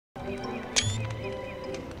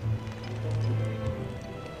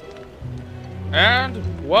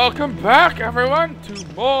And welcome back, everyone, to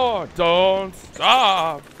more Don't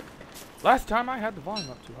Stop. Last time I had the volume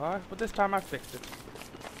up too high, but this time I fixed it.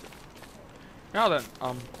 Now then,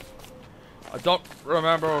 I don't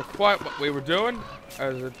remember quite what we were doing,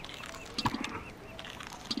 as it's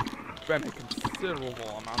been a considerable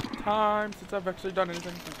amount of time since I've actually done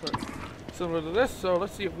anything similar to this, so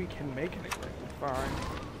let's see if we can make anything. Fine.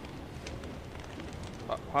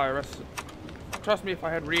 Papyrus. Trust me, if I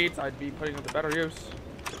had reeds, I'd be putting it to better use.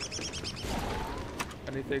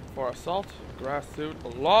 Anything for a salt, grass suit, a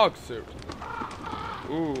log suit.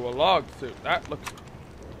 Ooh, a log suit. That looks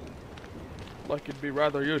like it'd be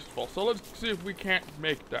rather useful. So let's see if we can't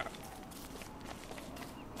make that.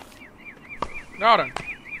 Now then,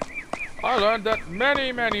 I learned that many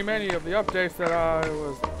of the updates that I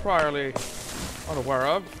was priorly unaware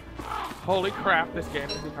of. Holy crap, this game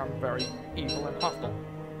has become very evil and hostile.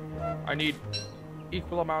 I need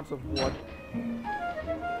equal amounts of wood.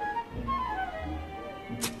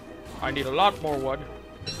 I need a lot more wood,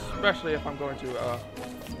 especially if I'm going to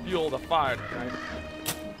fuel the fire tonight.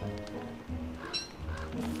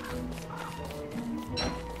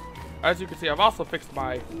 As you can see, I've also fixed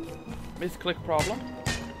my misclick problem.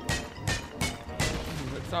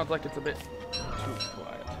 It sounds like it's a bit too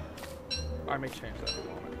quiet. I may change that in a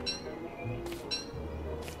moment.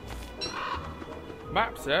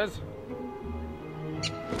 Map says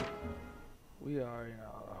we are in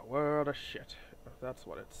a world of shit. That's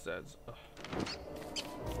what it says.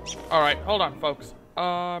 Alright, hold on, folks.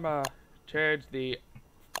 Change the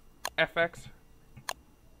FX.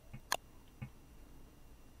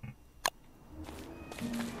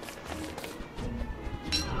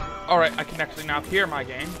 Alright, I can actually now hear my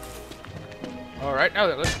game. Alright, now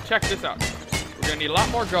then, let's check this out. We're gonna need a lot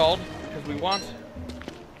more gold, because we want...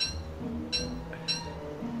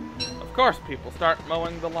 Of course, people start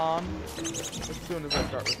mowing the lawn as soon as I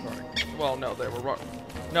start recording. Well, no, they were...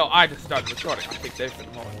 No, I just started recording. I think they've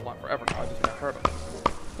been mowing the lawn forever now. I just got heard of it.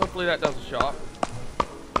 Hopefully that doesn't show up.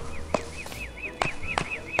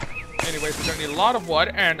 Anyways, we're gonna need a lot of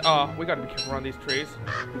wood, and we gotta be careful around these trees,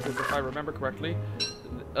 because if I remember correctly,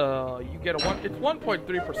 you get it's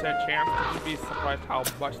 1.3% chance. You'd be surprised how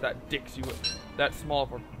much that dicks you. That small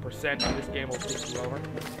of a percent in this game will dick you over,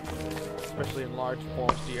 especially in large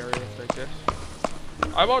foresty areas like this.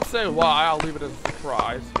 I won't say why. I'll leave it as a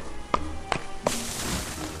surprise.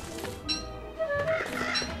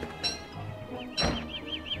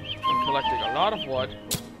 I'm collecting a lot of wood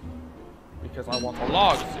because I want a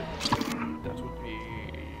log suit. That would be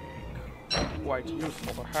quite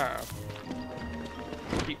useful to have.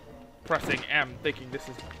 Keep pressing M, thinking this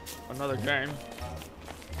is another game.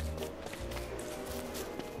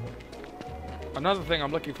 Another thing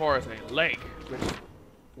I'm looking for is a lake,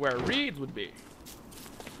 where reeds would be.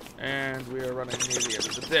 And we are running near the end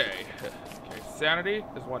of the day. Okay, sanity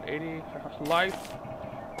is 180. Life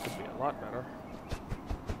could be a lot better.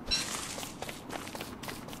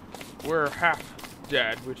 We're half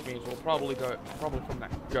dead, which means we'll probably from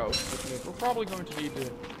that ghost, which means we're probably going to need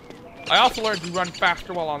to... I also learned to run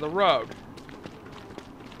faster while on the road.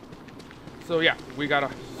 So yeah, we gotta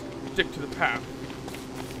stick to the path.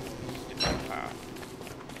 Stick to the path.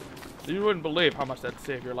 You wouldn't believe how much that'd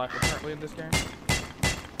save your life apparently in this game.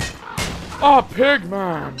 Oh,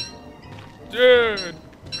 Pigman! Dude!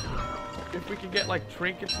 If we could get like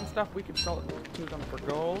trinkets and stuff, we could sell it to them for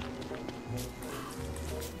gold.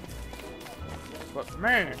 But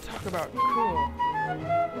man, talk about cool.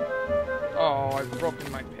 Oh, I've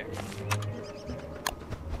broken my pick.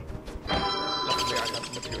 Luckily, I got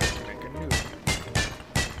the material to make a new one.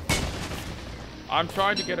 I'm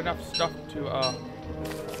trying to get enough stuff to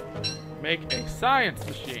make a science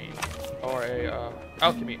machine or a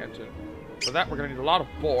alchemy engine. For that, we're gonna need a lot of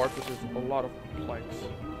boards, which is a lot of planks.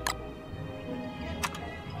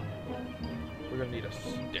 We're gonna need a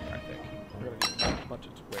stick, I think. We're gonna need a bunch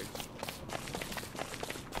of twigs.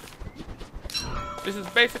 This is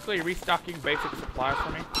basically restocking basic supplies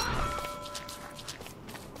for me.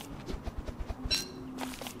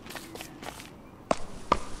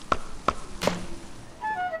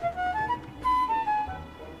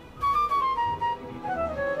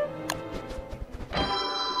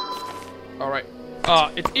 Alright.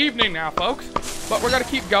 It's evening now, folks. But we're gonna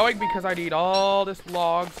keep going because I need all this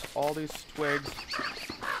logs, all these twigs.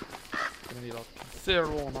 I'm gonna need a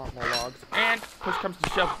considerable amount more logs. And push comes to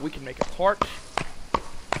shove, we can make a torch.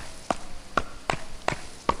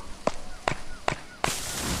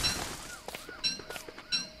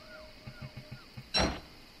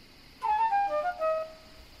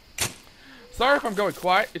 Sorry if I'm going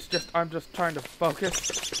quiet, it's just I'm just trying to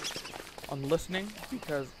focus on listening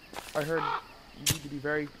because I heard need to be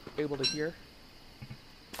very able to hear.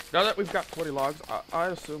 Now that we've got 20 logs, I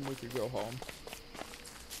assume we could go home.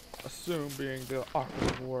 Assume being the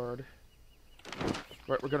operative word.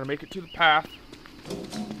 Right, we're gonna make it to the path.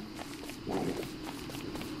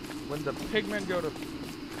 When the pigmen go to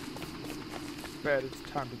bed, it's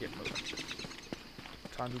time to get moving.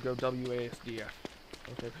 Time to go WASDF.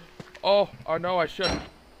 Okay. Oh, I know I shouldn't.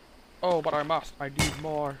 Oh, but I must. I need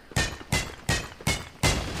more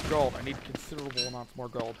gold. I need considerable amounts more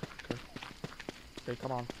gold. Okay. Okay,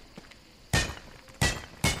 come on.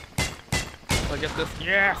 I get this.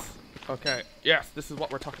 Yes! Okay, yes, this is what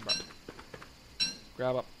we're talking about.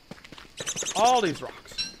 Grab up all these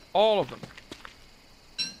rocks. All of them.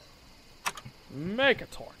 Make a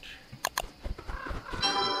torch.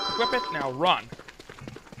 Equip it, now run.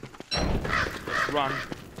 Let's run.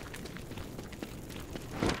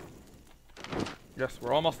 Yes,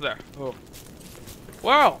 we're almost there. Oh.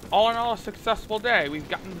 Well, all in all, a successful day. We've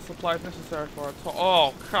gotten the supplies necessary for it.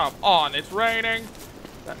 Oh, come on, it's raining.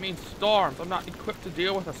 That means storms. I'm not equipped to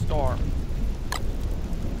deal with a storm.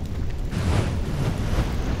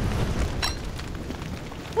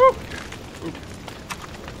 Woo! Oop.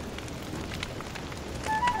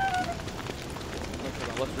 Okay,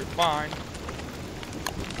 now let's refine. 2,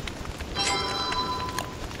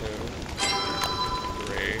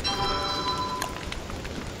 3,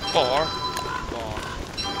 4.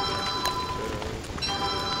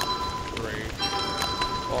 3,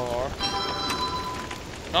 4.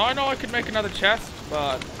 Now I know I could make another chest,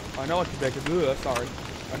 but I know I could make sorry.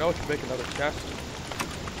 I know I could make another chest.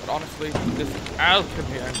 But honestly, this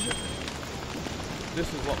alchemy engine. This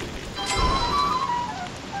is what we need.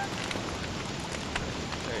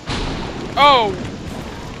 Okay. Oh!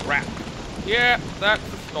 Crap. Yeah, that's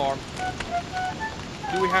the storm.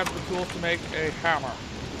 Do we have the tools to make a hammer?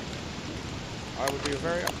 I would be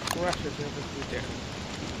very appreciative if we did.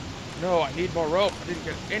 No, I need more rope. I didn't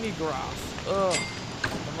get any grass. Ugh.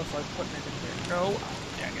 Unless I put it in here. No.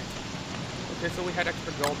 Dang it. Okay, so we had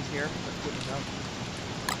extra gold in here. That's good enough.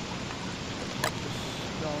 Extra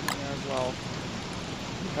stone in there as well.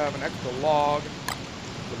 We have an extra log.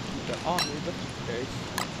 I'm gonna keep that on me just in case.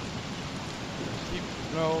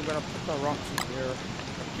 I'm gonna put the rocks in here. I'm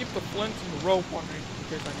gonna keep the flint and the rope on me in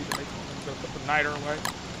case I need to make one. I'm gonna put the niter away.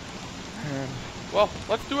 And, well,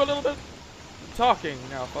 let's do a little bit of talking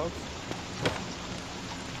now, folks.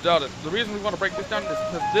 The reason we want to break this down is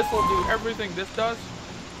because this will do everything this does.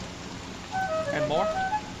 And more.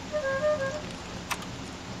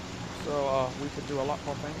 So, we could do a lot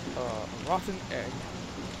more things. A rotten egg.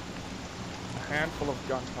 A handful of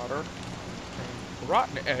gunpowder. A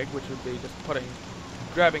rotten egg, which would be just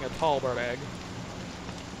grabbing a tall bird egg.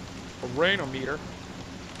 A rainometer.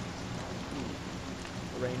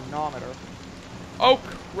 A rainometer. Oh,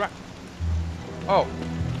 crap. Oh.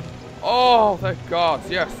 Oh, thank gods.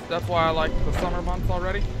 Yes, that's why I like the summer months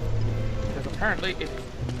already. Because apparently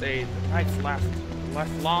the nights last less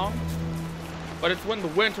long. But it's when the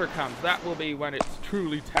winter comes. That will be when it's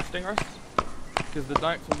truly testing us. Because the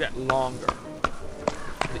nights will get longer.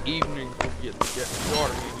 The evenings will get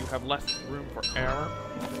shorter, and you have less room for error.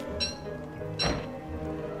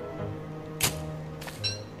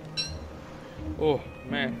 Oh,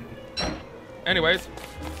 man. Anyways,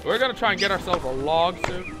 we're going to try and get ourselves a log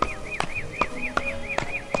soon.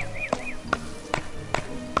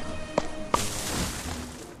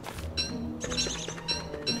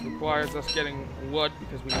 Which requires us getting wood,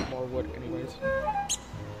 because we need more wood anyways.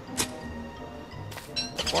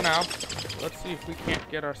 For now, let's see if we can't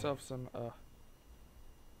get ourselves some,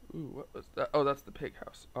 Ooh, what was that? Oh, that's the pig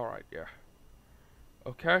house. Alright, yeah.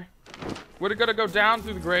 Okay. We're gonna go down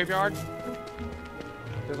through the graveyard.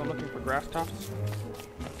 Because I'm looking for grass tops.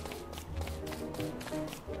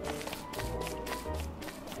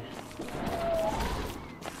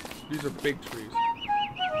 These are big trees.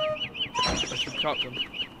 I should chop them.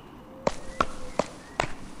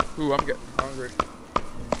 Ooh, I'm getting hungry.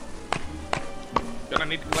 Gonna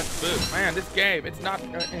need to collect food. Man, this game, it's not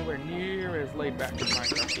anywhere near as laid back as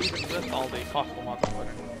Minecraft. Even with all the possible mods I put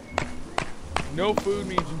in. No food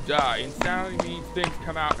means you die. Insanity means things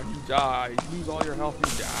come out and you die. You lose all your health, you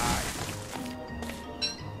die.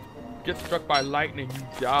 Get struck by lightning, you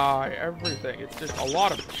die. Everything. It's just a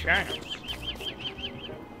lot of chance.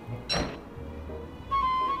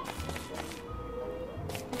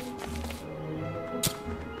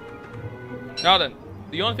 Now then,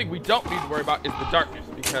 the only thing we don't need to worry about is the darkness,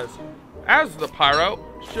 because as the pyro,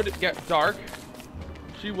 should it get dark,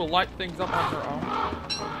 she will light things up on her own.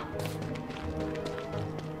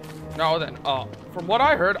 Now then, from what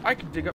I heard, I can dig up